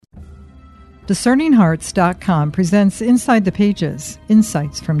DiscerningHearts.com presents Inside the Pages,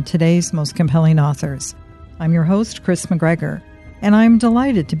 insights from today's most compelling authors. I'm your host, Chris McGregor, and I'm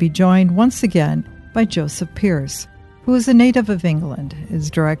delighted to be joined once again by Joseph Pearce, who is a native of England,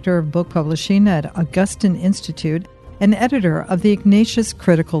 is director of book publishing at Augustine Institute, and editor of the Ignatius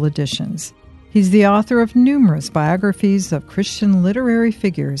Critical Editions. He's the author of numerous biographies of Christian literary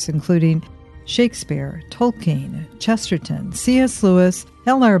figures, including Shakespeare, Tolkien, Chesterton, C.S. Lewis,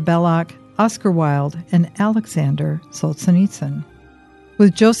 Hilaire Belloc, Oscar Wilde, and Alexander Solzhenitsyn.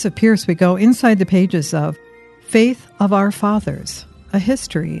 With Joseph Pearce, we go inside the pages of Faith of Our Fathers, A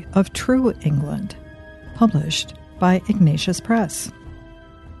History of True England, published by Ignatius Press.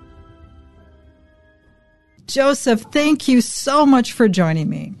 Joseph, thank you so much for joining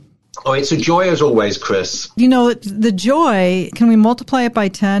me. Oh, it's a joy as always, Chris. You know, the joy, can we multiply it by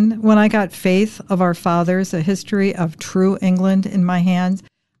 10? When I got Faith of Our Fathers, A History of True England in my hands,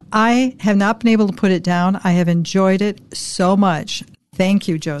 I have not been able to put it down. I have enjoyed it so much. Thank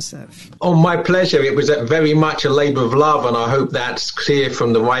you, Joseph. Oh, my pleasure. It was very much a labor of love, and I hope that's clear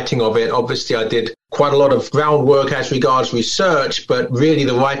from the writing of it. Obviously, I did quite a lot of groundwork as regards research, but really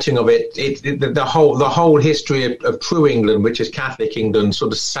the writing of it, the whole history of true England, which is Catholic England,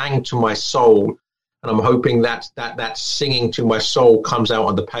 sort of sang to my soul. And I'm hoping that singing to my soul comes out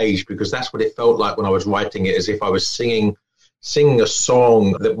on the page, because that's what it felt like when I was writing it, as if I was singing a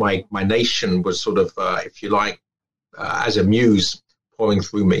song that my nation was sort of, if you like, as a muse pouring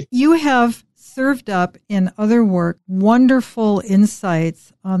through me. You have served up in other work wonderful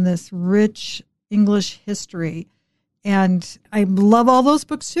insights on this rich English history, and I love all those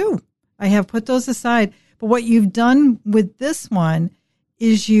books too. I have put those aside, but what you've done with this one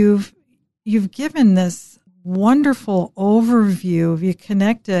is you've given this wonderful overview. You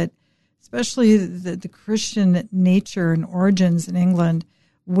connected, especially the Christian nature and origins in England,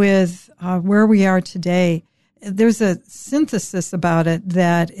 with where we are today. There's a synthesis about it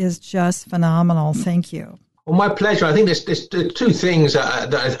that is just phenomenal. Thank you. Well, my pleasure. I think there's two things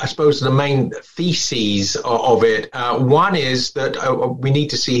that I suppose are the main theses of it. One is that we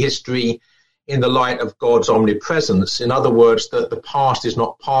need to see history in the light of God's omnipresence. In other words, that the past is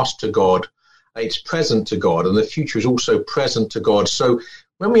not past to God, it's present to God, and the future is also present to God. So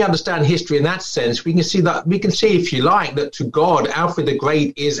when we understand history in that sense, we can see, if you like, that to God, Alfred the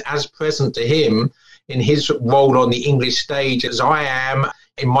Great is as present to him in his role on the English stage as I am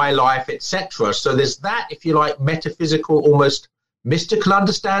in my life, etc. So there's that, if you like, metaphysical, almost mystical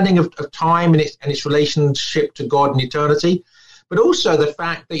understanding of time and its relationship to God and eternity. But also the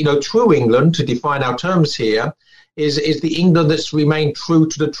fact that, true England, to define our terms here, is the England that's remained true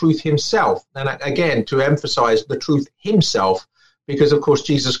to the truth himself. And again, to emphasize the truth himself, because, of course,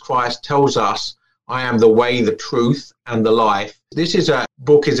 Jesus Christ tells us, I am the way, the truth, and the life. This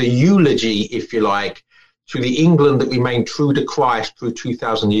book is a eulogy, if you like, to the England that remained true to Christ through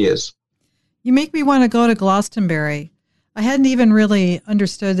 2,000 years. You make me want to go to Glastonbury. I hadn't even really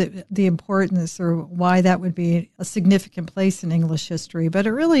understood the importance or why that would be a significant place in English history, but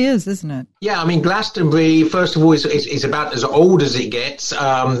it really is, isn't it? Yeah, I mean, Glastonbury, first of all, is about as old as it gets,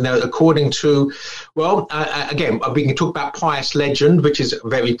 according to, again, we can talk about pious legend, which is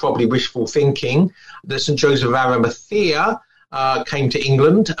very probably wishful thinking. The St. Joseph of Arimathea came to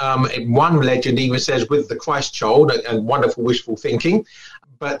England. One legend even says with the Christ child, and wonderful wishful thinking,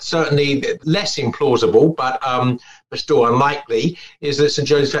 but certainly less implausible, but still unlikely, is that St.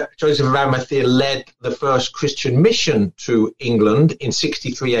 Joseph of Arimathea led the first Christian mission to England in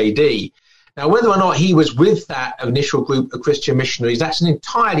 63 AD. Now, whether or not he was with that initial group of Christian missionaries, that's an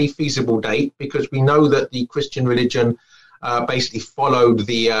entirely feasible date, because we know that the Christian religion basically followed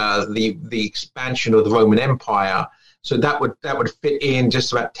the expansion of the Roman Empire. So that would fit in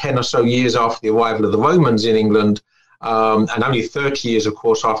just about 10 or so years after the arrival of the Romans in England, and only 30 years, of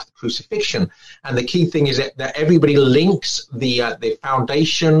course, after the crucifixion. And the key thing is that everybody links the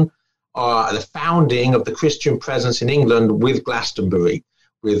foundation, the founding of the Christian presence in England with Glastonbury,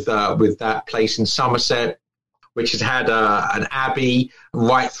 with that place in Somerset, which has had an abbey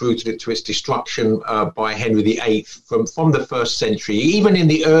right through to its destruction by Henry VIII from the first century. Even in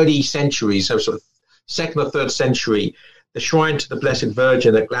the early centuries, so sort of 2nd or 3rd century, the shrine to the Blessed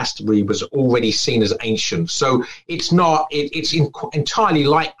Virgin at Glastonbury was already seen as ancient. So it's entirely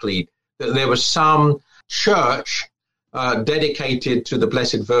likely that there was some church dedicated to the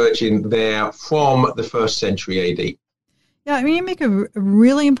Blessed Virgin there from the 1st century AD. Yeah, I mean, you make a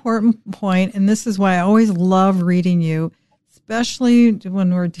really important point, and this is why I always love reading you, especially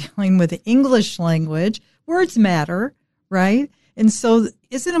when we're dealing with the English language. Words matter, right? And so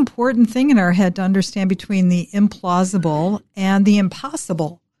it's an important thing in our head to understand between the implausible and the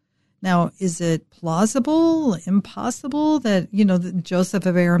impossible. Now, is it plausible, impossible that, that Joseph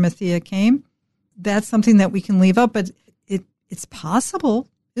of Arimathea came? That's something that we can leave up, but it's possible,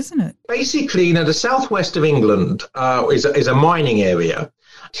 isn't it? Basically, the southwest of England is a mining area,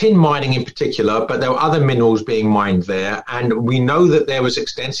 tin mining in particular, but there were other minerals being mined there. And we know that there was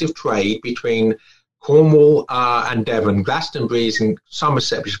extensive trade between Cornwall and Devon. Glastonbury is in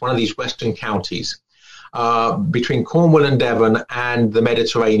Somerset, which is one of these western counties. Between Cornwall and Devon and the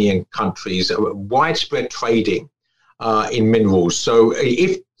Mediterranean countries, widespread trading in minerals. So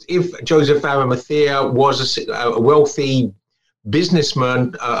if Joseph of Arimathea was a wealthy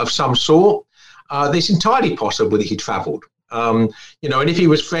businessman of some sort, it's entirely possible that he traveled. And if he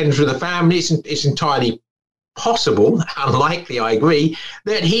was friends with the family, it's entirely possible, unlikely, I agree,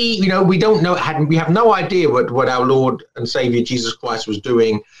 that he, we don't know, we have no idea what our Lord and Savior Jesus Christ was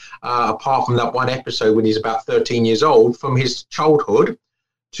doing, apart from that one episode when he's about 13 years old, from his childhood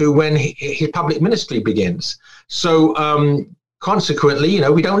to when his public ministry begins. So consequently,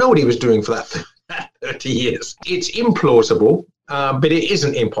 we don't know what he was doing for that 30 years. It's implausible, but it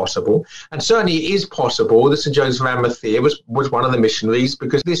isn't impossible. And certainly it is possible that St. Joseph of Arimathea was one of the missionaries,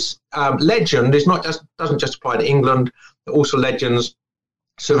 because this legend doesn't just apply to England, but also legends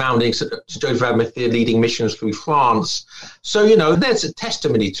surrounding St. Joseph of Arimathea leading missions through France. So, there's a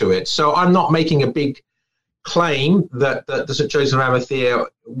testimony to it. So I'm not making a big claim that the St. Joseph of Arimathea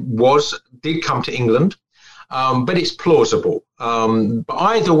did come to England. But it's plausible. But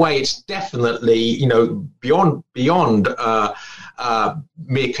either way, it's definitely, beyond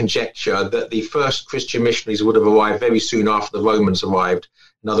mere conjecture that the first Christian missionaries would have arrived very soon after the Romans arrived.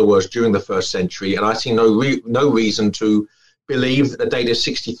 In other words, during the first century. And I see no reason to believe that the date of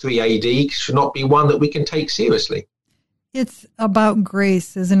 63 AD should not be one that we can take seriously. It's about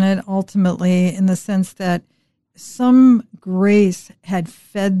grace, isn't it, ultimately, in the sense that some grace had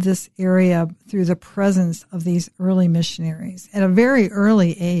fed this area through the presence of these early missionaries at a very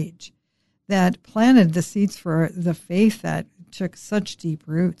early age that planted the seeds for the faith that took such deep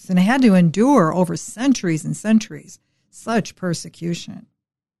roots and had to endure over centuries and centuries such persecution.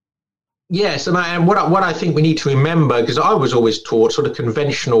 Yes, and what I think we need to remember, because I was always taught sort of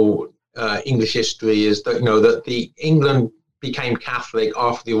conventional English history, is that that the England became Catholic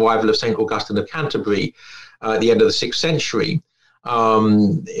after the arrival of St. Augustine of Canterbury at the end of the 6th century,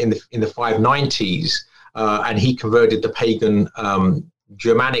 in the 590s, and he converted the pagan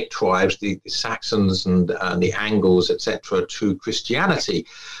Germanic tribes, the Saxons and the Angles, etc., to Christianity.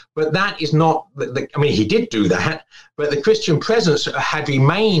 But that is not, he did do that, but the Christian presence had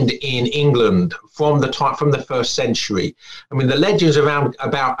remained in England from the 1st century. The legends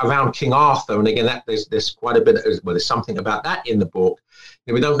around King Arthur, and again, there's quite a bit, there's something about that in the book.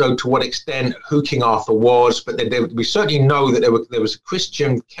 We don't know to what extent who King Arthur was, but we certainly know that there was a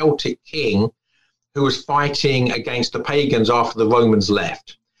Christian Celtic king who was fighting against the pagans after the Romans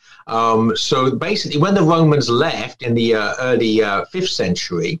left. So basically, when the Romans left in the early 5th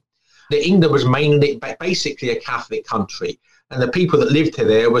century, England was basically a Catholic country, and the people that lived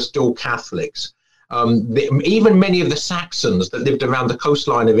there were still Catholics. Even many of the Saxons that lived around the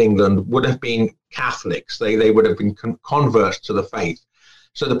coastline of England would have been Catholics. They would have been converts to the faith.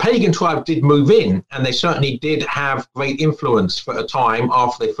 So the pagan tribe did move in, and they certainly did have great influence for a time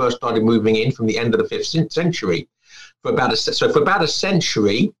after they first started moving in from the end of the 5th century. For about a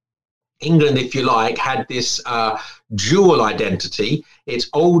century, England, if you like, had this dual identity. Its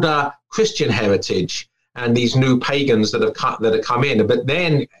older Christian heritage and these new pagans that have come in. But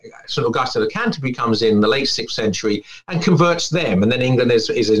then St. Augustine of Canterbury comes in the late 6th century and converts them. And then England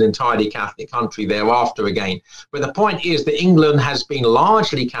is an entirely Catholic country thereafter again. But the point is that England has been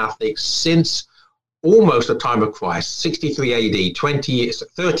largely Catholic since almost the time of Christ, 63 AD, 30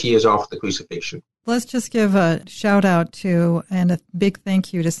 years after the crucifixion. Let's just give a shout out to and a big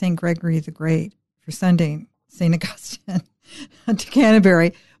thank you to St. Gregory the Great for sending St. Augustine to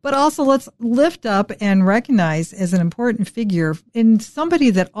Canterbury. But also let's lift up and recognize as an important figure in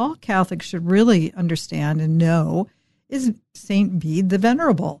somebody that all Catholics should really understand and know is St. Bede the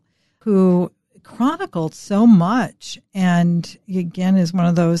Venerable, who chronicled so much and again is one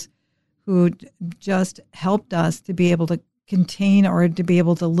of those who just helped us to be able to contain or to be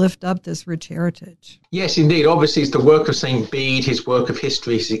able to lift up this rich heritage. Yes, indeed. Obviously, it's the work of St. Bede, his work of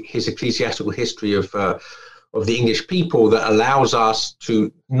history, his ecclesiastical history of the English people that allows us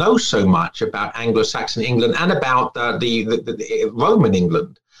to know so much about Anglo-Saxon England and about the Roman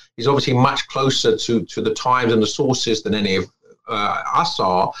England. He's obviously much closer to the times and the sources than any of us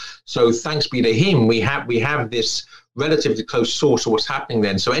are. So thanks be to him, we have this relatively close source of what's happening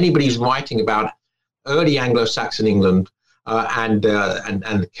then. So anybody who's writing about early Anglo-Saxon England and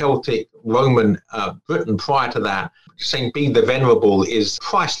the Celtic Roman Britain prior to that. St. Bede the Venerable is a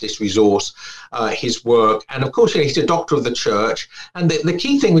priceless resource, his work. And of course, he's a doctor of the church. And the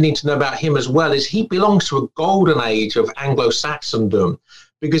key thing we need to know about him as well is he belongs to a golden age of Anglo-Saxondom,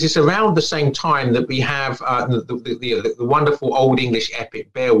 because it's around the same time that we have the wonderful Old English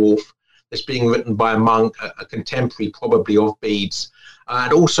epic Beowulf that's being written by a monk, a contemporary probably of Bede's,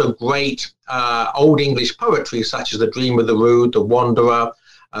 and also great Old English poetry such as The Dream of the Rood, The Wanderer,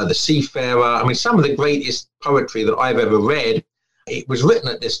 The Seafarer. I mean, some of the greatest poetry that I've ever read, it was written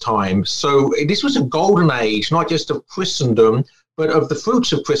at this time. So this was a golden age, not just of Christendom, but of the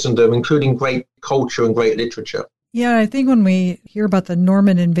fruits of Christendom, including great culture and great literature. Yeah, I think when we hear about the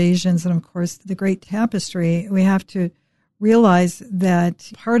Norman invasions and, of course, the Great Tapestry, we have to realize that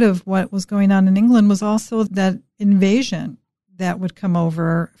part of what was going on in England was also that invasion that would come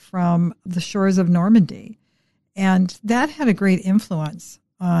over from the shores of Normandy. And that had a great influence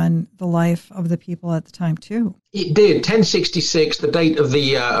on the life of the people at the time, too. It did. 1066, the date of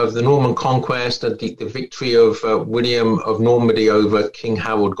the Norman conquest, the victory of William of Normandy over King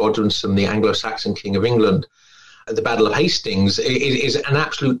Harold Godwinson, the Anglo-Saxon King of England, at the Battle of Hastings, is an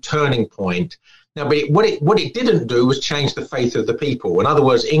absolute turning point. Now, but what it didn't do was change the faith of the people. In other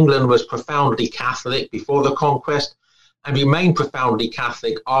words, England was profoundly Catholic before the conquest and remained profoundly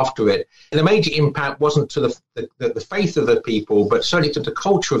Catholic after it. And the major impact wasn't to the faith of the people, but certainly to the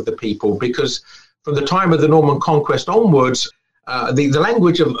culture of the people, because from the time of the Norman conquest onwards, the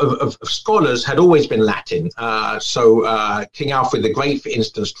language of scholars had always been Latin. So King Alfred the Great, for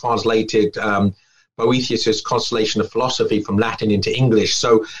instance, translated Boethius's Constellation of Philosophy from Latin into English.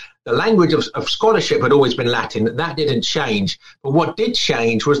 So the language of scholarship had always been Latin. That didn't change. But what did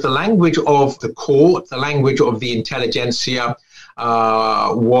change was the language of the court, the language of the intelligentsia,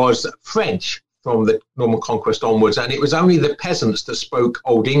 was French from the Norman conquest onwards. And it was only the peasants that spoke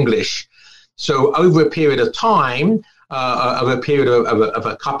Old English. So over a period of time, of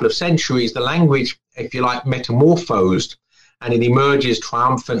a couple of centuries, the language, if you like, metamorphosed. And it emerges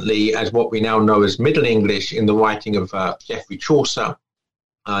triumphantly as what we now know as Middle English in the writing of Geoffrey Chaucer,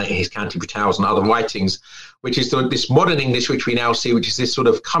 in his Canterbury Tales and other writings, which is this modern English which we now see, which is this sort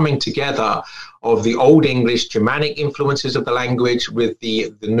of coming together of the Old English Germanic influences of the language with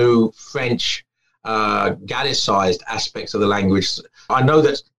the new French Gallicized aspects of the language. I know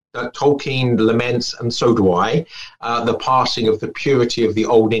that Tolkien laments, and so do I, the passing of the purity of the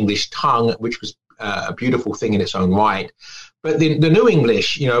Old English tongue, which was a beautiful thing in its own right. But the New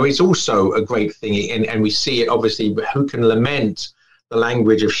English, is also a great thing, and we see it, obviously, who can lament the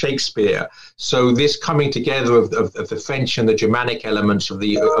language of Shakespeare? So this coming together of the French and the Germanic elements of the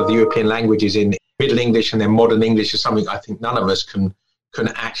European languages in Middle English and then Modern English is something I think none of us can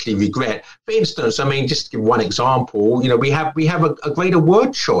actually regret. For instance, just to give one example, we have a greater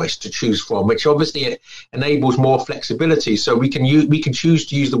word choice to choose from, which obviously enables more flexibility. So we can choose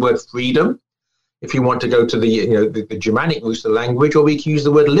to use the word freedom if you want to go to the Germanic roots of the language, or we can use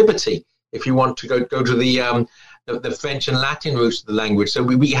the word liberty if you want to go to the French and Latin roots of the language. So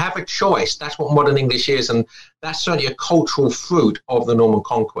we have a choice. That's what modern English is, and that's certainly a cultural fruit of the Norman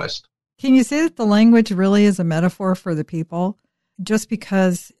conquest. Can you say that the language really is a metaphor for the people, just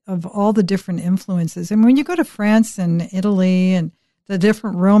because of all the different influences? And when you go to France and Italy and the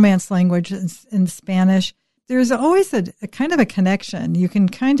different Romance languages in Spanish, there's always a kind of a connection. You can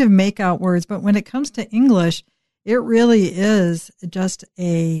kind of make out words, but when it comes to English, it really is just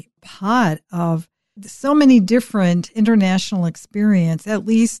a pot of so many different international experience, at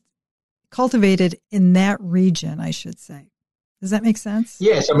least cultivated in that region, I should say. Does that make sense?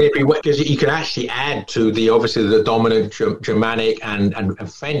 Yes, because you can actually add to the dominant Germanic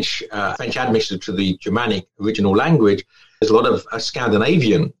and French admixture to the Germanic original language. There's a lot of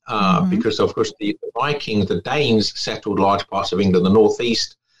Scandinavian because, of course, the Vikings, the Danes settled large parts of England, the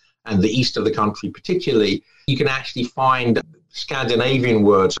northeast and the east of the country particularly. You can actually find Scandinavian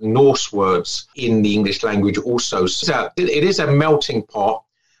words, Norse words in the English language also. So it is a melting pot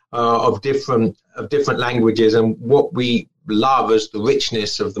of different languages, and what we love as the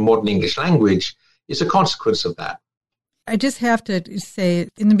richness of the modern English language is a consequence of that. I just have to say,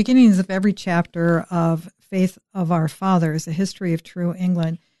 in the beginnings of every chapter of Faith of Our Fathers, A History of True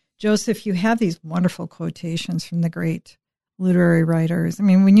England, Joseph, you have these wonderful quotations from the great literary writers.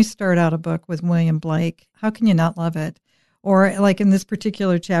 When you start out a book with William Blake, how can you not love it? Or like in this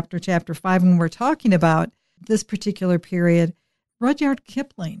particular chapter 5, when we're talking about this particular period, Rudyard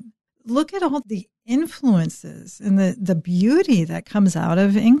Kipling. Look at all the influences and the beauty that comes out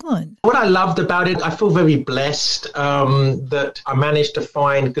of England. What I loved about it, I feel very blessed that I managed to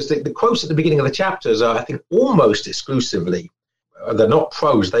find, because the quotes at the beginning of the chapters are, I think, almost exclusively, they're not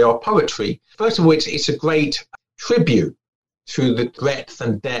prose, they are poetry. First of all, it's a great tribute to the breadth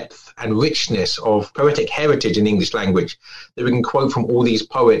and depth and richness of poetic heritage in English language that we can quote from all these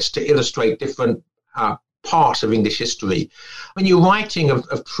poets to illustrate different parts of English history. When you're writing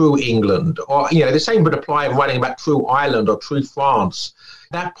of true England, or the same would apply of writing about true Ireland or true France,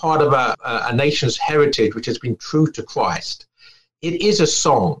 that part of a nation's heritage which has been true to Christ, it is a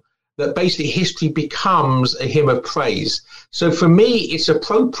song that basically history becomes a hymn of praise. So for me, it's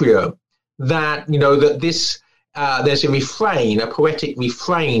appropriate that that this there's a refrain, a poetic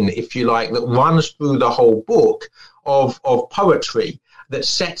refrain, if you like, that runs through the whole book of poetry that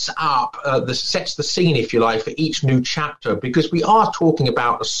sets the scene, if you like, for each new chapter, because we are talking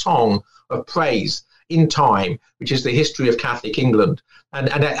about a song of praise in time, which is the history of Catholic England. And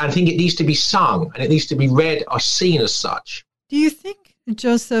I think it needs to be sung and it needs to be read or seen as such. Do you think,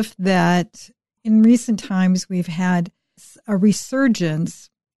 Joseph, that in recent times we've had a resurgence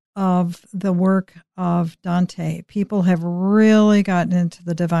of the work of Dante? People have really gotten into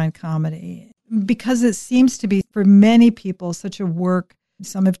the Divine Comedy because it seems to be, for many people, such a work,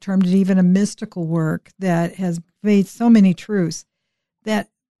 some have termed it even a mystical work, that has made so many truths, that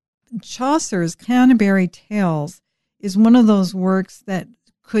Chaucer's Canterbury Tales is one of those works that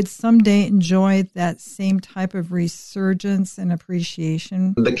could someday enjoy that same type of resurgence and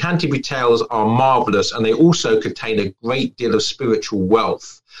appreciation. The Canterbury Tales are marvelous, and they also contain a great deal of spiritual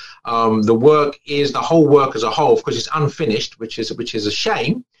wealth. The whole work as a whole, of course, it's unfinished, which is a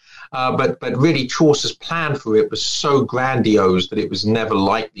shame. But really, Chaucer's plan for it was so grandiose that it was never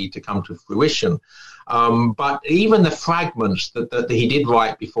likely to come to fruition. But even the fragments that he did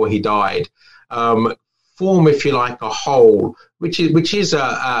write before he died form, if you like, a whole, which is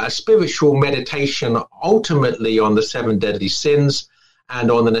a spiritual meditation ultimately on the 7 deadly sins and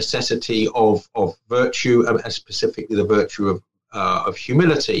on the necessity of virtue, and specifically the virtue of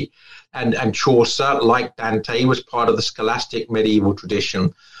humility. And Chaucer, like Dante, was part of the scholastic medieval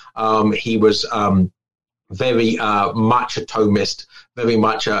tradition. He was very much a Thomist, very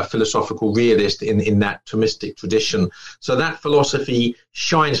much a philosophical realist in that Thomistic tradition. So that philosophy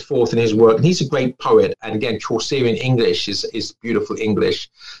shines forth in his work. And he's a great poet. And again, Chaucerian English is beautiful English.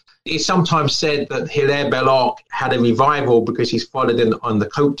 It's sometimes said that Hilaire Belloc had a revival because he's followed on the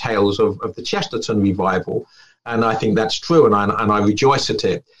coattails of the Chesterton revival. And I think that's true, and I rejoice at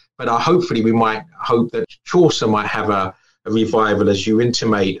it. But hopefully we might hope that Chaucer might have a revival, as you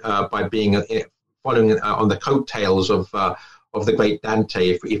intimate, by being following on the coattails of the great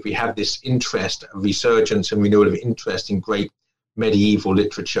Dante. If we have this interest, resurgence and renewal of interest in great medieval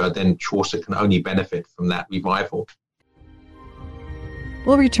literature, then Chaucer can only benefit from that revival.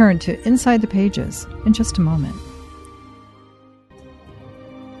 We'll return to Inside the Pages in just a moment.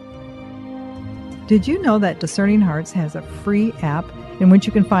 Did you know that Discerning Hearts has a free app in which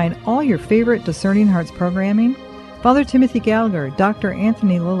you can find all your favorite Discerning Hearts programming? Father Timothy Gallagher, Dr.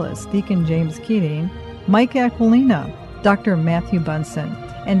 Anthony Lillis, Deacon James Keating, Mike Aquilina, Dr. Matthew Bunson,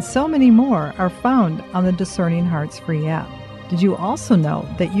 and so many more are found on the Discerning Hearts free app. Did you also know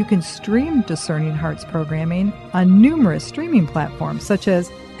that you can stream Discerning Hearts programming on numerous streaming platforms such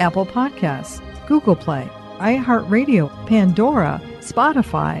as Apple Podcasts, Google Play, iHeartRadio, Pandora,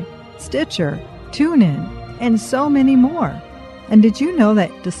 Spotify, Stitcher, TuneIn, and so many more? And did you know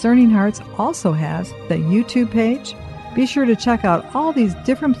that Discerning Hearts also has the YouTube page? Be sure to check out all these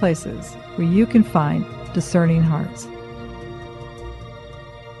different places where you can find Discerning Hearts.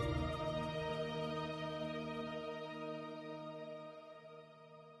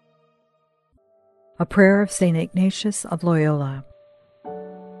 A prayer of St. Ignatius of Loyola.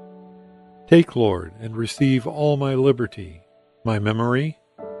 Take, Lord, and receive all my liberty, my memory,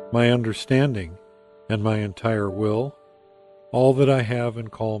 my understanding, and my entire will, all that I have and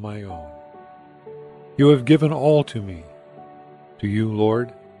call my own. You have given all to me. To you,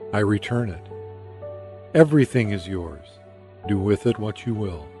 Lord, I return it. Everything is yours. Do with it what you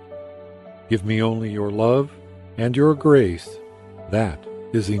will. Give me only your love and your grace. That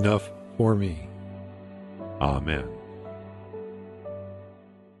is enough for me. Amen.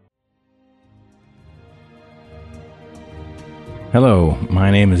 Hello,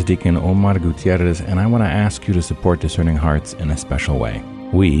 my name is Deacon Omar Gutierrez, and I want to ask you to support Discerning Hearts in a special way.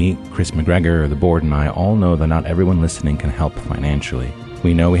 We, Chris McGregor, the board, and I all know that not everyone listening can help financially.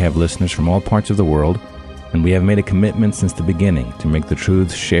 We know we have listeners from all parts of the world, and we have made a commitment since the beginning to make the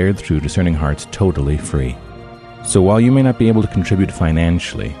truths shared through Discerning Hearts totally free. So while you may not be able to contribute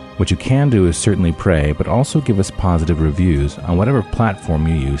financially, What you can do is certainly pray, but also give us positive reviews on whatever platform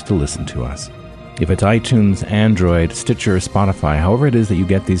you use to listen to us. If it's iTunes, Android, Stitcher, Spotify, however it is that you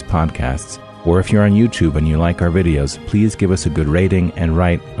get these podcasts, or if you're on YouTube and you like our videos, please give us a good rating and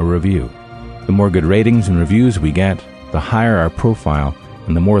write a review. The more good ratings and reviews we get, the higher our profile,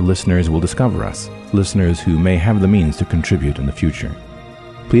 and the more listeners will discover us, listeners who may have the means to contribute in the future.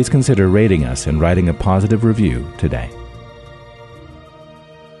 Please consider rating us and writing a positive review today.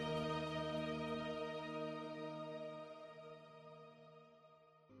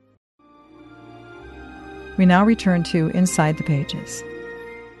 We now return to Inside the Pages.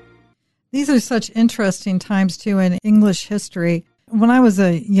 These are such interesting times, too, in English history. When I was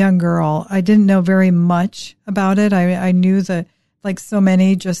a young girl, I didn't know very much about it. I knew that, like so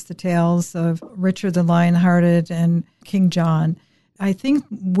many, just the tales of Richard the Lionhearted and King John. I think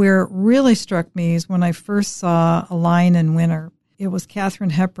where it really struck me is when I first saw A Lion in Winter. It was Katharine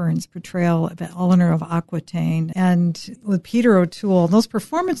Hepburn's portrayal of Eleanor of Aquitaine, and with Peter O'Toole. Those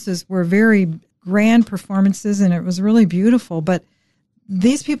performances were very grand performances, and it was really beautiful. But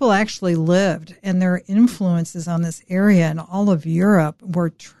these people actually lived, and their influences on this area and all of Europe were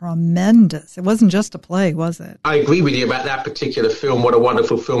tremendous. It wasn't just a play, was it? I agree with you about that particular film. What a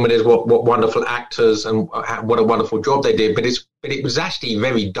wonderful film it is, what wonderful actors, and what a wonderful job they did. But it was actually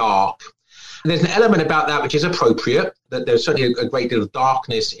very dark. There's an element about that which is appropriate, that there's certainly a great deal of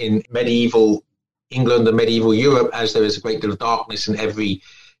darkness in medieval England and medieval Europe, as there is a great deal of darkness in every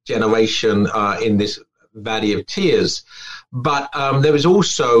generation in this Valley of Tears. But there was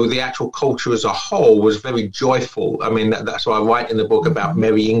also the actual culture as a whole was very joyful. I mean, that's why I write in the book about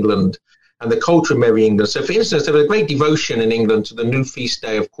Merry England and the culture of Merry England. So, for instance, there was a great devotion in England to the new feast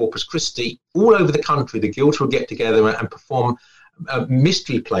day of Corpus Christi. All over the country, the guilds would get together and perform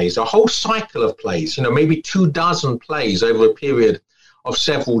mystery plays, a whole cycle of plays, maybe 24 plays over a period of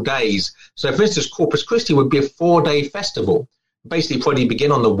several days. So, for instance, Corpus Christi would be a 4-day festival. Basically probably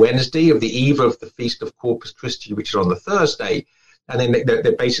begin on the Wednesday of the eve of the Feast of Corpus Christi, which is on the Thursday. And then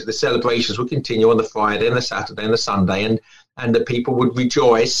the celebrations would continue on the Friday and the Saturday and the Sunday. And the people would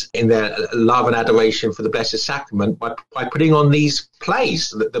rejoice in their love and adoration for the Blessed Sacrament by putting on these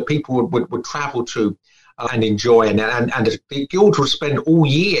plays that the people would travel to and enjoy. And the guild would spend all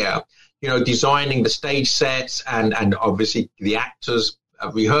year, designing the stage sets and obviously the actors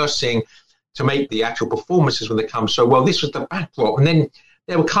rehearsing to make the actual performances when they come. So, well, this was the backdrop. And then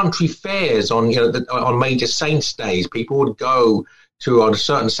there were country fairs on major saints' days. People would go to, on a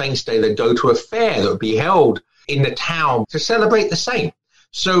certain saints' day, they'd go to a fair that would be held in the town to celebrate the saint.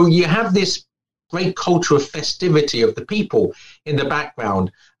 So you have this great culture of festivity of the people in the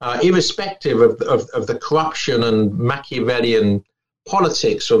background, irrespective of the corruption and Machiavellian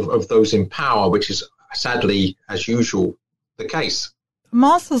politics of those in power, which is sadly, as usual, the case. I'm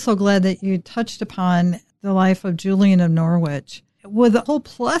also so glad that you touched upon the life of Julian of Norwich with a whole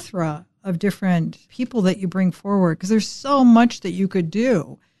plethora of different people that you bring forward, because there's so much that you could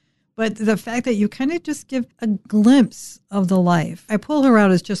do. But the fact that you kind of just give a glimpse of the life. I pull her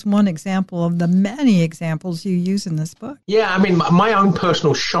out as just one example of the many examples you use in this book. Yeah, I mean, my own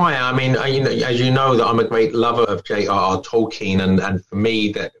personal Shire, I mean, as you know, that I'm a great lover of J.R.R. Tolkien, and for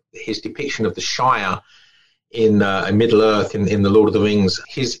me, that his depiction of the Shire in Middle-earth, in The Lord of the Rings,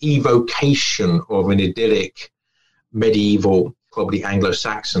 his evocation of an idyllic, medieval, probably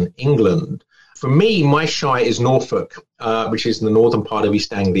Anglo-Saxon England. For me, my Shire is Norfolk, which is in the northern part of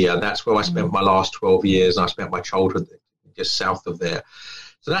East Anglia. That's where I spent my last 12 years, and I spent my childhood just south of there.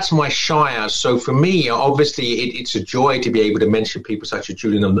 So that's my Shire. So for me, obviously, it's a joy to be able to mention people such as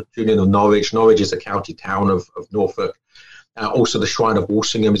Julian of Norwich. Norwich is a county town of Norfolk. Also, the Shrine of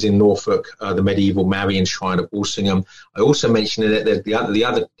Walsingham is in Norfolk, the medieval Marian Shrine of Walsingham. I also mentioned that the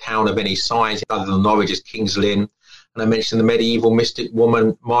other town of any size other than Norwich is King's Lynn. And I mentioned the medieval mystic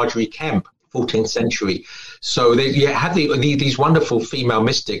woman Margery Kempe, 14th century. So you have these wonderful female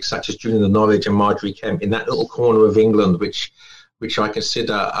mystics such as Julian of Norwich and Margery Kempe in that little corner of England, which I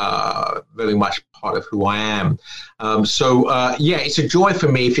consider very much part of who I am. It's a joy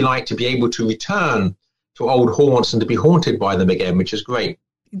for me, if you like, to be able to return to old haunts and to be haunted by them again, which is great.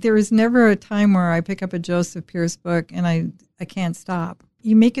 There is never a time where I pick up a Joseph Pearce book and I can't stop.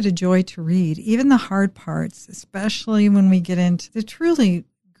 You make it a joy to read, even the hard parts, especially when we get into the truly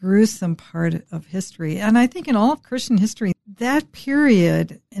gruesome part of history. And I think in all of Christian history, that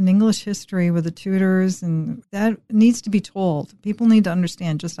period in English history with the Tudors, and that needs to be told. People need to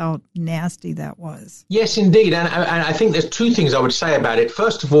understand just how nasty that was. Yes, indeed. And I think there's two things I would say about it.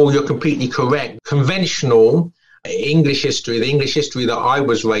 First of all, you're completely correct. Conventional English history, the English history that I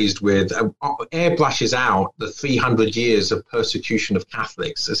was raised with, airbrushes out the 300 years of persecution of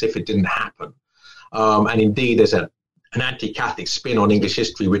Catholics as if it didn't happen. And indeed, there's an anti-Catholic spin on English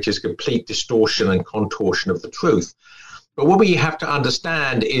history, which is complete distortion and contortion of the truth. But what we have to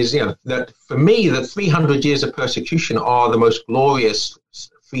understand is, that for me, the 300 years of persecution are the most glorious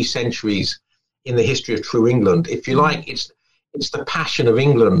 3 centuries in the history of true England. If you like, it's the passion of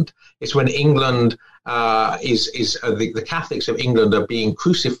England. It's when England the Catholics of England are being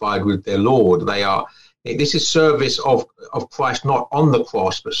crucified with their Lord. This is service of Christ, not on the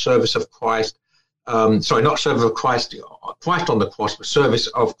cross, but service of Christ. Not service of Christ on the cross, but service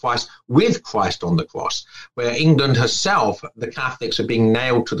of Christ with Christ on the cross, where England herself, the Catholics, are being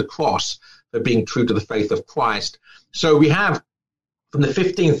nailed to the cross for being true to the faith of Christ. So we have, from the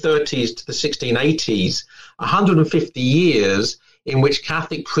 1530s to the 1680s, 150 years in which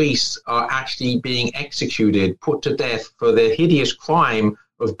Catholic priests are actually being executed, put to death for their hideous crime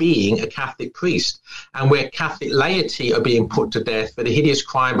of being a Catholic priest, and where Catholic laity are being put to death for the hideous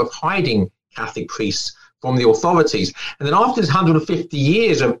crime of hiding Catholic priests from the authorities. And then after this 150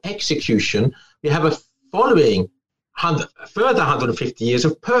 years of execution, we have a following further 150 years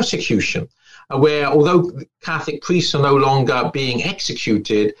of persecution, where although Catholic priests are no longer being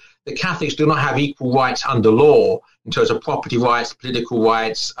executed, the Catholics do not have equal rights under law in terms of property rights, political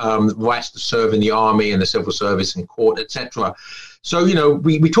rights, rights to serve in the army and the civil service and court, etc. So,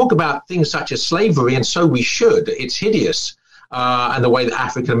 we talk about things such as slavery, and so we should. It's hideous. And the way that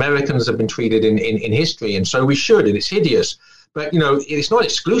African Americans have been treated in history, and so we should, and it's hideous. But, it's not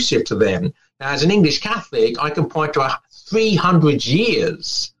exclusive to them. As an English Catholic, I can point to 300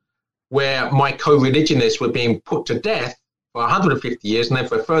 years where my co-religionists were being put to death for 150 years, and then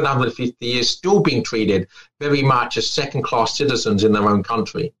for a further 150 years still being treated very much as second-class citizens in their own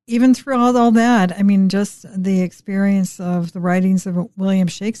country. Even throughout all that, just the experience of the writings of William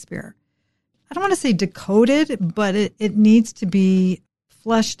Shakespeare. I don't want to say decoded, but it needs to be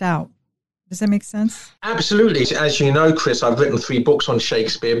fleshed out. Does that make sense? Absolutely. As you know, Chris, I've written 3 books on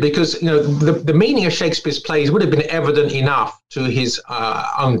Shakespeare because, the meaning of Shakespeare's plays would have been evident enough to his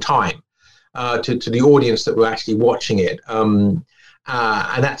own time, to the audience that were actually watching it. And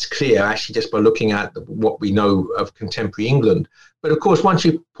that's clear, actually, just by looking at what we know of contemporary England. But, of course, once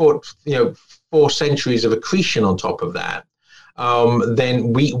you put, 4 centuries of accretion on top of that,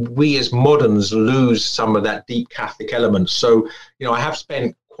 then we as moderns lose some of that deep Catholic element. So, I have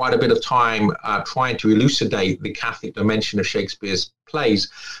spent quite a bit of time trying to elucidate the Catholic dimension of Shakespeare's plays.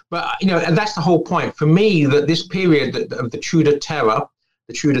 But, and that's the whole point. For me, that this period of the Tudor terror,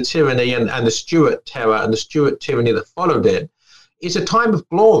 the Tudor tyranny and the Stuart terror and the Stuart tyranny that followed it is a time of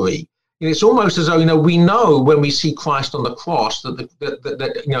glory. It's almost as though, we know when we see Christ on the cross that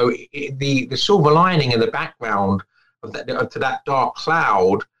the silver lining in the background to that dark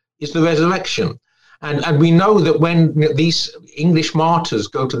cloud is the resurrection. And we know that when these English martyrs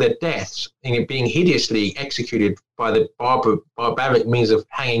go to their deaths, being hideously executed by the barbaric means of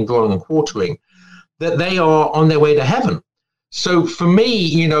hanging, drawing, and quartering, that they are on their way to heaven. So for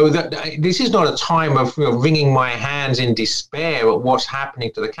me, that this is not a time of wringing my hands in despair at what's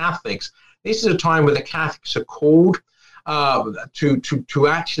happening to the Catholics. This is a time where the Catholics are called to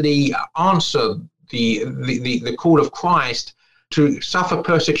actually answer the call of Christ to suffer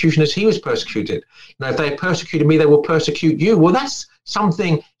persecution as he was persecuted. If they persecuted me, they will persecute you. Well, that's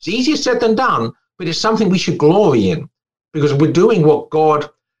something, it's easier said than done, but it's something we should glory in because we're doing what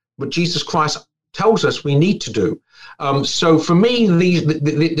Jesus Christ tells us we need to do. So for me,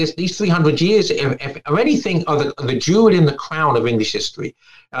 these 300 years, if anything, are the jewel in the crown of English history.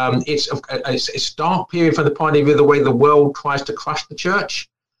 It's a dark period from the point of view of the way the world tries to crush the church.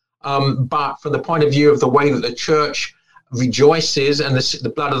 But from the point of view of the way that the church rejoices and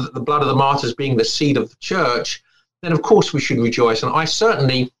the blood of the martyrs being the seed of the church, then of course we should rejoice. And I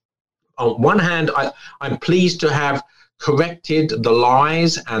certainly, on one hand, I'm pleased to have corrected the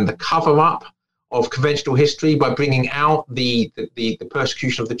lies and the cover-up of conventional history by bringing out the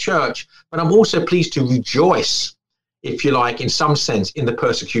persecution of the church. But I'm also pleased to rejoice, if you like, in some sense, in the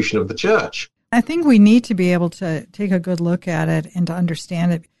persecution of the church. I think we need to be able to take a good look at it and to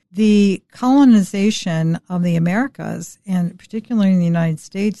understand it. The colonization of the Americas, and particularly in the United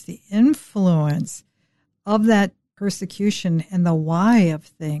States, the influence of that persecution and the why of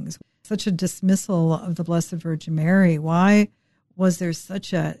things, such a dismissal of the Blessed Virgin Mary. Why was there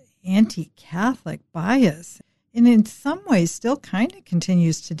such an anti-Catholic bias? And in some ways still kind of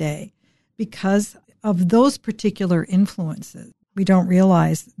continues today because of those particular influences. We don't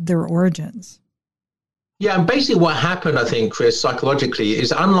realize their origins. Yeah, and basically what happened, I think, Chris, psychologically,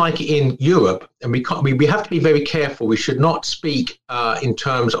 is unlike in Europe, and we have to be very careful. We should not speak in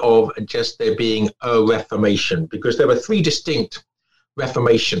terms of just there being a Reformation, because there were three distinct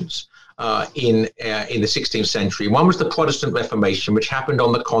Reformations in the 16th century. One was the Protestant Reformation, which happened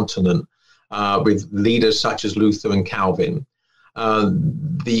on the continent with leaders such as Luther and Calvin.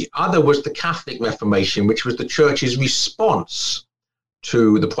 The other was the Catholic Reformation, which was the church's response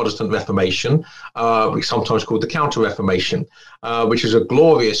to the Protestant Reformation, which is sometimes called the Counter-Reformation, which is a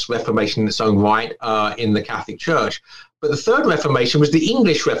glorious Reformation in its own right in the Catholic Church. But the third Reformation was the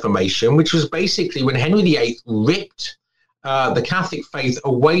English Reformation, which was basically when Henry VIII ripped the Catholic faith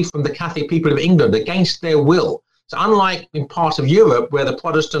away from the Catholic people of England against their will. So unlike in parts of Europe where the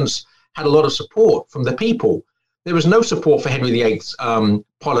Protestants had a lot of support from the people, there was no support for Henry VIII's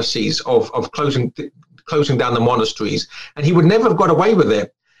policies of closing down the monasteries, and he would never have got away with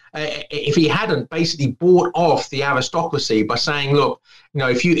it if he hadn't basically bought off the aristocracy by saying, "Look,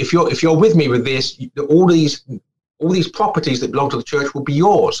 if you're with me with this, all these properties that belong to the church will be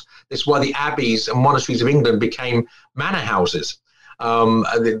yours." This is why the abbeys and monasteries of England became manor houses.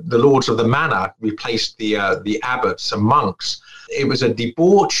 The lords of the manor replaced the abbots and monks. It was a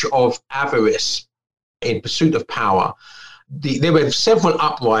debauch of avarice in pursuit of power. There were several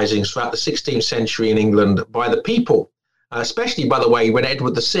uprisings throughout the 16th century in England by the people, especially, by the way, when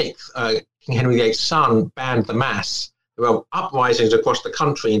Edward VI, King Henry VIII's son, banned the Mass. There were uprisings across the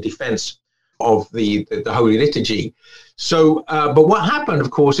country in defense of the Holy Liturgy. So, but what happened, of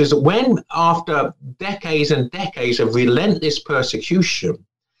course, is that when, after decades and decades of relentless persecution,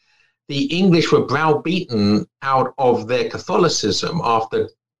 the English were browbeaten out of their Catholicism after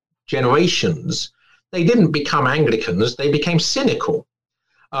generations, they didn't become Anglicans, they became cynical.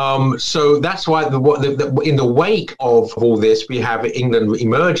 So that's why in the wake of all this, we have England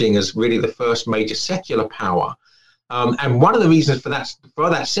emerging as really the first major secular power. And one of the reasons for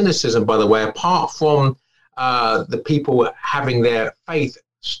that cynicism, by the way, apart from the people having their faith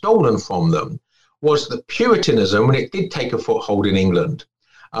stolen from them, was that Puritanism, when it did take a foothold in England,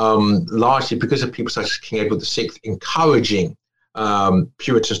 largely because of people such as King Edward VI encouraging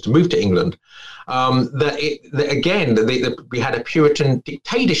Puritans to move to England, we had a Puritan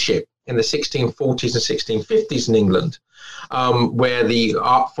dictatorship in the 1640s and 1650s in England, where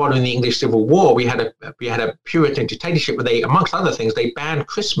following the English Civil War, we had a Puritan dictatorship where they, amongst other things, they banned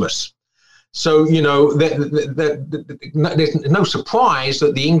Christmas. So there's no surprise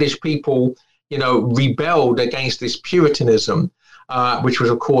that the English people rebelled against this Puritanism, which was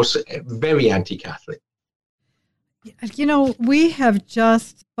of course very anti-Catholic. We have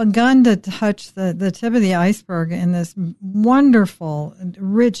just begun to touch the tip of the iceberg in this wonderful,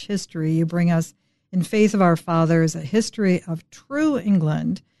 rich history you bring us in Faith of Our Fathers, a history of true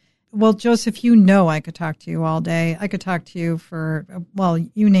England. Well, Joseph, I could talk to you all day. I could talk to you for,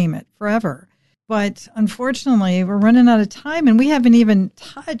 you name it, forever. But unfortunately, we're running out of time, and we haven't even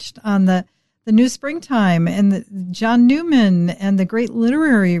touched on the New Springtime and the John Newman and the great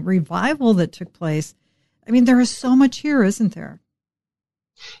literary revival that took place. I mean, there is so much here, isn't there?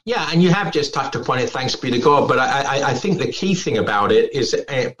 Yeah, and you have just touched upon it, thanks be to God. But I think the key thing about it is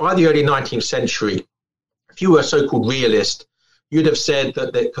by the early 19th century, if you were a so-called realist, you'd have said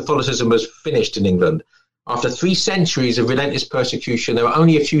that Catholicism was finished in England. After 3 centuries of relentless persecution, there were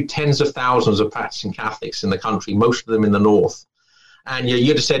only a few tens of thousands of practicing Catholics in the country, most of them in the north. And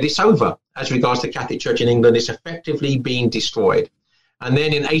you'd have said it's over. As regards to the Catholic Church in England, it's effectively being destroyed. And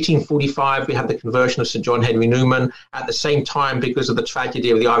then in 1845, we had the conversion of St. John Henry Newman. At the same time, because of the tragedy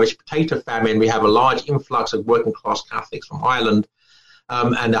of the Irish potato famine, we have a large influx of working-class Catholics from Ireland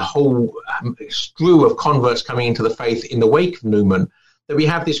and a whole slew of converts coming into the faith in the wake of Newman, that we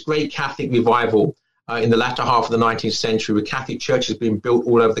have this great Catholic revival in the latter half of the 19th century, with Catholic churches being built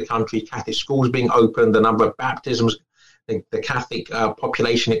all over the country, Catholic schools being opened, the number of baptisms, the Catholic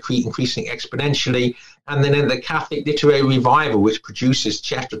population increasing exponentially, and then in the Catholic literary revival, which produces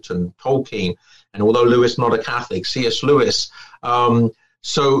Chesterton, Tolkien, and although Lewis not a Catholic, C.S. Lewis.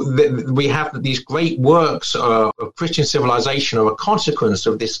 We have these great works of Christian civilization are a consequence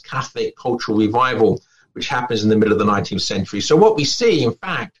of this Catholic cultural revival, which happens in the middle of the 19th century. So what we see, in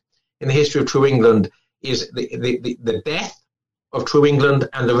fact, in the history of True England is the death of True England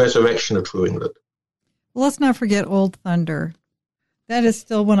and the resurrection of True England. Well, let's not forget Old Thunder. That is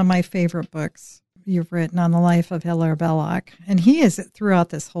still one of my favorite books you've written on the life of Hilaire Belloc. And he is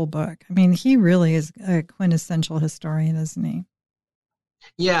throughout this whole book. I mean, he really is a quintessential historian, isn't he?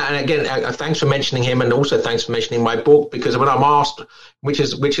 Yeah, and again, thanks for mentioning him, and also thanks for mentioning my book, because when I'm asked which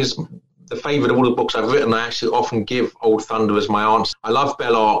is the favorite of all the books I've written. I actually often give Old Thunder as my answer. I love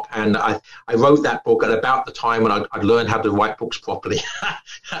Belloc, and I wrote that book at about the time when I'd learned how to write books properly,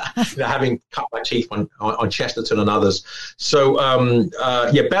 having cut my teeth on Chesterton and others. So,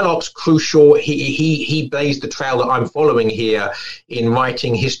 Belloc's crucial. He blazed the trail that I'm following here in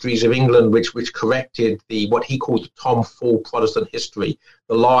writing histories of England, which corrected what he called the Tom Fool Protestant history,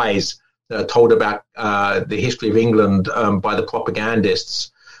 the lies told about the history of England by the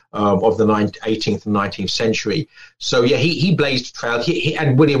propagandists of the 18th and 19th century. So, he blazed a trail. He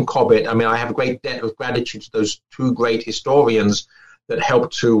and William Cobbett. I mean, I have a great debt of gratitude to those two great historians that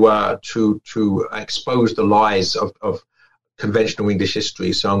helped to expose the lies of conventional English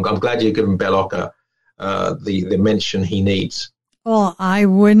history. So I'm glad you've given Belloc the mention he needs. Well, I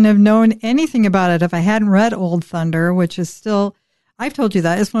wouldn't have known anything about it if I hadn't read Old Thunder, which is still, I've told you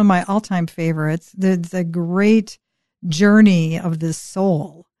that, it's one of my all-time favorites. The great journey of this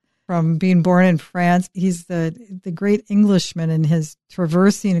soul from being born in France. He's the great Englishman in his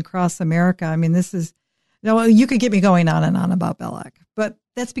traversing across America. I mean, you could get me going on and on about Belloc, but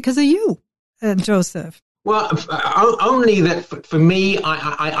that's because of you, Joseph. Well, only that for me,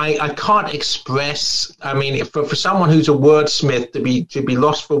 I can't express. I mean, for someone who's a wordsmith, to be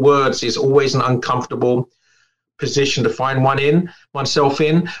lost for words is always an uncomfortable position to find oneself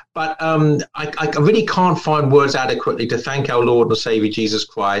in. But I really can't find words adequately to thank our Lord and Savior Jesus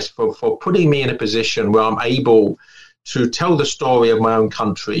Christ for putting me in a position where I'm able to tell the story of my own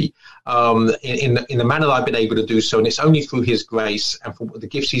country in the manner that I've been able to do so. And it's only through his grace and for the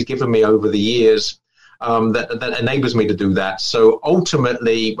gifts he's given me over the years that enables me to do that. So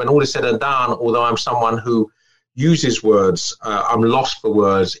ultimately, when all is said and done, although I'm someone who uses words, I'm lost for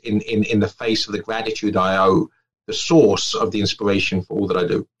words in the face of the gratitude I owe the source of the inspiration for all that I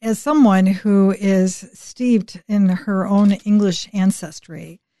do. As someone who is steeped in her own English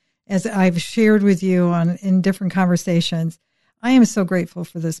ancestry, as I've shared with you in different conversations, I am so grateful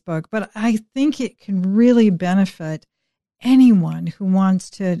for this book, but I think it can really benefit anyone who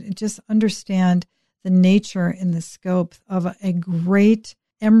wants to just understand the nature and the scope of a great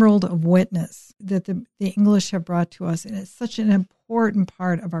emerald of witness that the English have brought to us. And it's such an important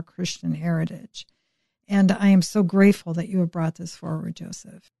part of our Christian heritage. And I am so grateful that you have brought this forward,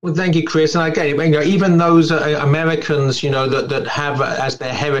 Joseph. Well, thank you, Chris. And again, even those Americans, that have as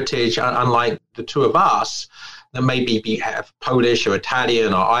their heritage, unlike the two of us, that maybe have Polish or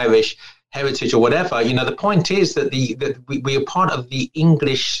Italian or Irish heritage or whatever, the point is that we are part of the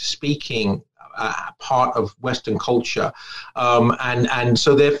English-speaking part of Western culture, and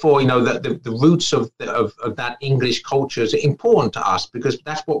so therefore, that the roots of that English culture is important to us because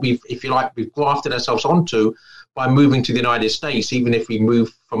that's what we've grafted ourselves onto by moving to the United States, even if we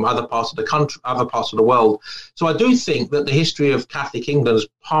move from other parts of the country, other parts of the world. So I do think that the history of Catholic England is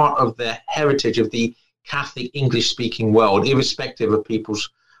part of the heritage of the Catholic English-speaking world, irrespective of people's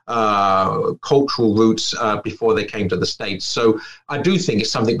cultural roots before they came to the States. So I do think it's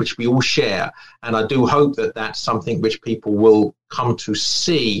something which we all share, and I do hope that that's something which people will come to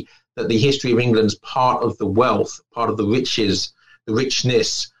see, that the history of England's part of the wealth, part of the riches, the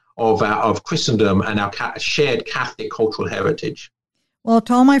richness of Christendom and our shared Catholic cultural heritage. Well,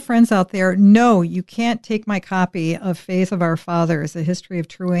 to all my friends out there, no, you can't take my copy of Faith of Our Fathers, A History of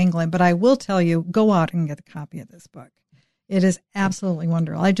True England, but I will tell you, go out and get a copy of this book. It is absolutely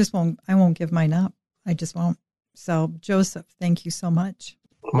wonderful. I won't give mine up. I just won't. So, Joseph, thank you so much.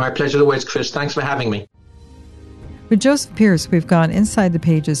 My pleasure always, Chris. Thanks for having me. With Joseph Pearce, we've gone inside the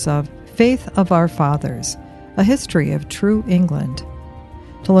pages of Faith of Our Fathers, A History of True England.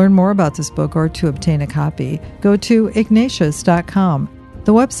 To learn more about this book or to obtain a copy, go to Ignatius.com,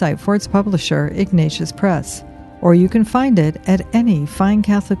 the website for its publisher, Ignatius Press, or you can find it at any fine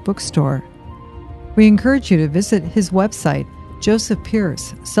Catholic bookstore. We encourage you to visit his website, Joseph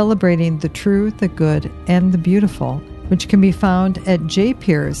Pearce, celebrating the true, the good, and the beautiful, which can be found at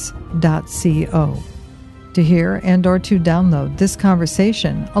jpearce.co. To hear and or to download this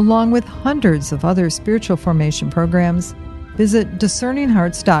conversation, along with hundreds of other spiritual formation programs, visit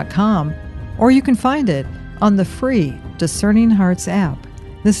discerninghearts.com, or you can find it on the free Discerning Hearts app.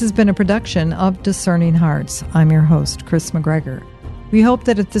 This has been a production of Discerning Hearts. I'm your host, Chris McGregor. We hope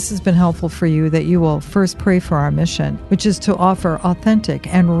that if this has been helpful for you, that you will first pray for our mission, which is to offer authentic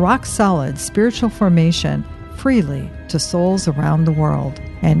and rock-solid spiritual formation freely to souls around the world.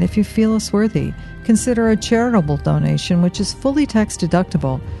 And if you feel us worthy, consider a charitable donation, which is fully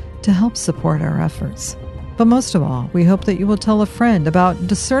tax-deductible, to help support our efforts. But most of all, we hope that you will tell a friend about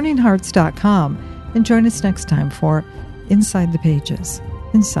discerninghearts.com and join us next time for Inside the Pages,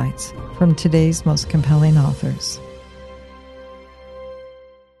 insights from today's most compelling authors.